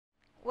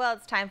Well,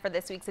 it's time for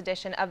this week's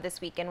edition of This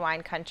Week in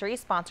Wine Country,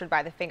 sponsored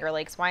by the Finger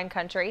Lakes Wine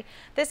Country.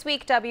 This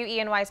week,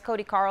 WENY's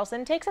Cody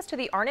Carlson takes us to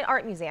the Arnott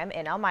Art Museum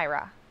in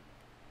Elmira.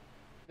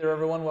 Hey there,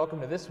 everyone.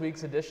 Welcome to this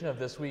week's edition of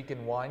This Week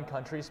in Wine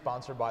Country,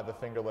 sponsored by the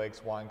Finger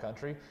Lakes Wine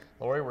Country.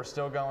 Lori, we're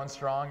still going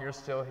strong. You're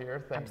still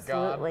here, thank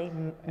God.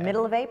 Absolutely.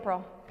 Middle of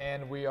April.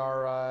 And we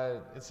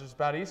are, it's just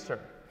about Easter.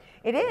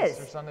 It is.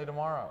 Easter Sunday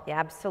tomorrow. Yeah,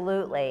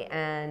 absolutely.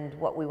 And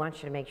what we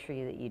want you to make sure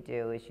that you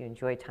do is you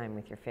enjoy time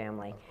with your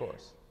family. Of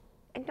course.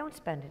 And don't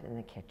spend it in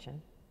the kitchen.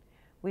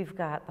 We've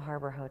got the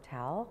Harbor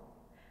Hotel.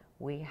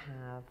 We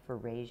have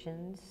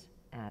Verasians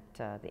at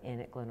the Inn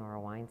at Glenora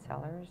Wine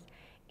Cellars.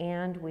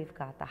 And we've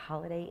got the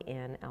Holiday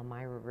Inn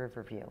Elmira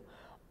Riverview.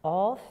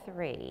 All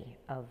three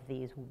of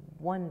these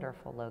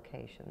wonderful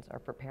locations are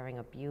preparing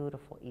a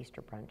beautiful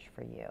Easter brunch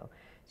for you.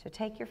 So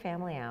take your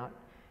family out,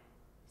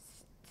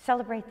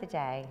 celebrate the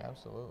day,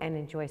 Absolutely. and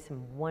enjoy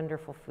some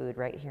wonderful food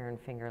right here in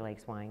Finger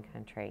Lakes Wine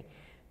Country.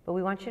 But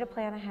we want you to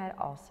plan ahead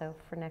also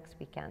for next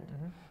weekend.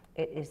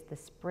 It is the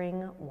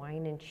Spring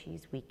Wine and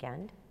Cheese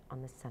Weekend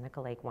on the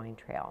Seneca Lake Wine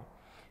Trail.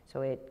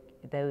 So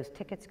those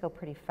tickets go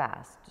pretty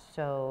fast.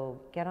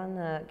 So get on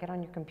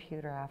your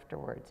computer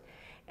afterwards.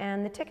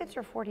 And the tickets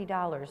are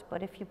 $40,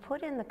 but if you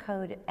put in the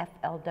code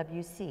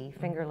FLWC,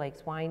 Finger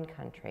Lakes Wine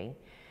Country,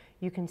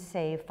 you can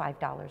save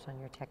 $5 on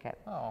your ticket.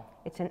 Oh.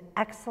 It's an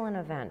excellent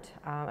event.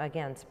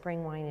 Again,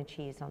 Spring Wine and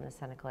Cheese on the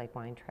Seneca Lake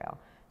Wine Trail.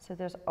 So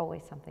there's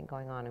always something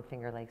going on in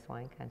Finger Lakes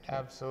Wine Country.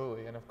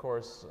 Absolutely. And of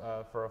course,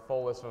 for a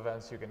full list of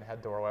events, you can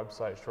head to our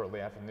website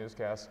shortly after the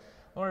newscast.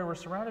 Lori, we're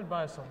surrounded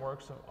by some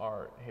works of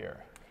art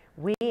here.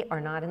 We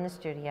are not in the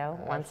studio.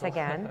 Once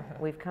again,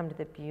 we've come to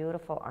the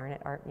beautiful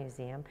Arnott Art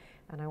Museum,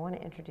 and I want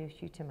to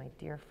introduce you to my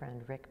dear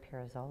friend, Rick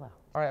Pirazzolo.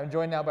 All right, I'm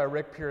joined now by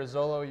Rick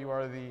Pirazzolo. You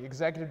are the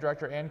Executive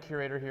Director and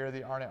Curator here at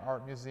the Arnott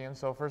Art Museum.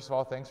 So first of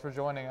all, thanks for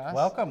joining us.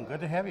 Welcome, good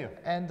to have you.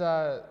 And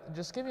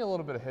just give me a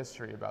little bit of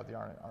history about the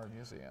Arnott Art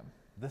Museum.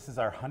 This is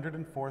our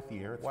 104th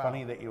year. It's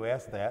funny that you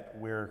asked that.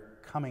 We're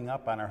coming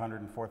up on our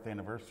 104th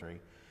anniversary,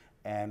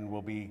 and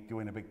we'll be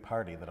doing a big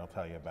party that I'll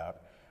tell you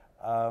about.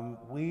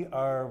 We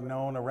are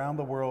known around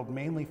the world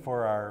mainly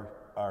for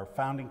our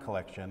founding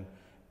collection.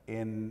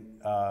 In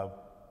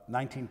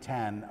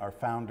 1910, our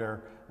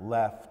founder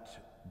left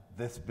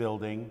this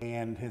building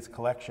and his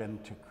collection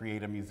to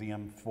create a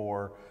museum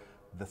for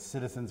the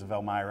citizens of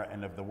Elmira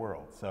and of the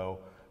world. So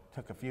it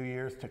took a few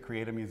years to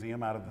create a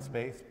museum out of the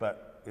space,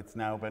 but it's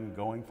now been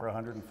going for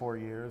 104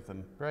 years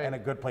and a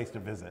good place to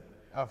visit.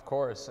 Of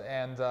course.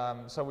 And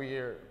so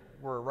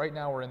right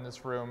now we're in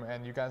this room,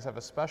 and you guys have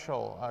a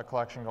special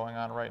collection going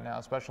on right now,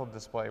 a special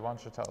display. Why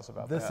don't you tell us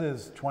about that? This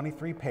is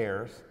 23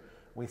 pairs.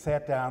 We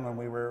sat down when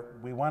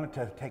we wanted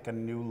to take a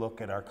new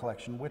look at our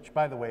collection, which,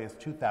 by the way, is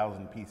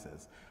 2,000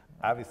 pieces.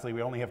 Obviously,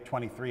 we only have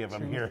 23 of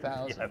them here.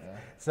 2,000, yes. yeah.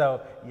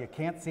 So you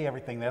can't see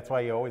everything. That's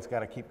why you always got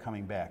to keep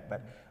coming back.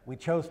 But we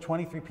chose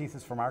 23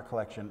 pieces from our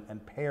collection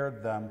and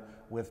paired them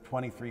with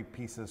 23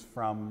 pieces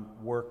from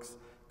works,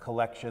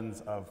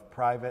 collections of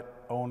private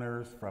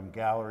owners, from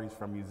galleries,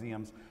 from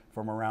museums,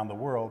 from around the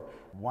world.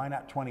 Why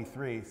not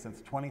 23?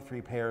 Since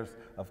 23 pairs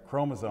of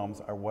chromosomes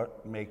are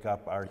what make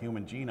up our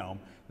human genome,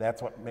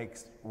 that's what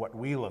makes what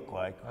we look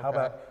like. Okay. How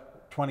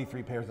about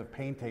 23 pairs of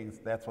paintings?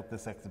 That's what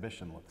this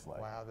exhibition looks like.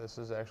 Wow, this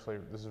is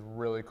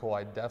really cool.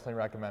 I definitely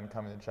recommend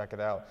coming to check it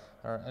out.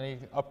 Are there any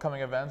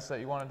upcoming events that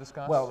you want to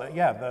discuss? Well,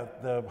 yeah,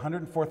 the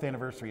 104th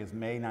anniversary is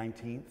May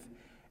 19th.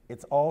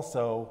 It's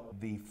also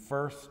the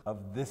first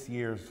of this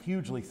year's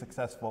hugely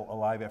successful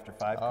Alive After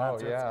 5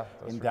 concerts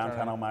in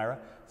downtown Elmira.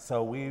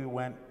 So we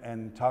went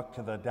and talked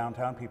to the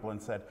downtown people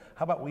and said,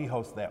 how about we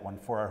host that one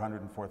for our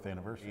 104th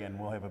anniversary, and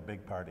we'll have a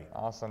big party.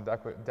 Awesome.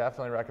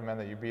 Definitely recommend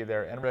that you be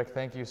there. And Rick,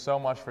 thank you so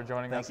much for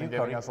joining us and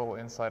giving us a little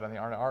insight on the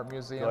Arnott Art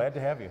Museum. Glad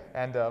to have you.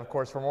 And of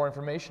course, for more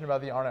information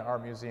about the Arnott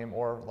Art Museum,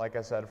 or like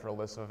I said, for a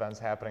list of events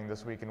happening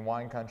this week in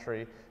Wine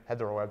Country, head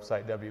to our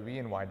website,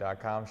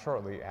 WENY.com,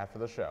 shortly after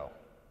the show.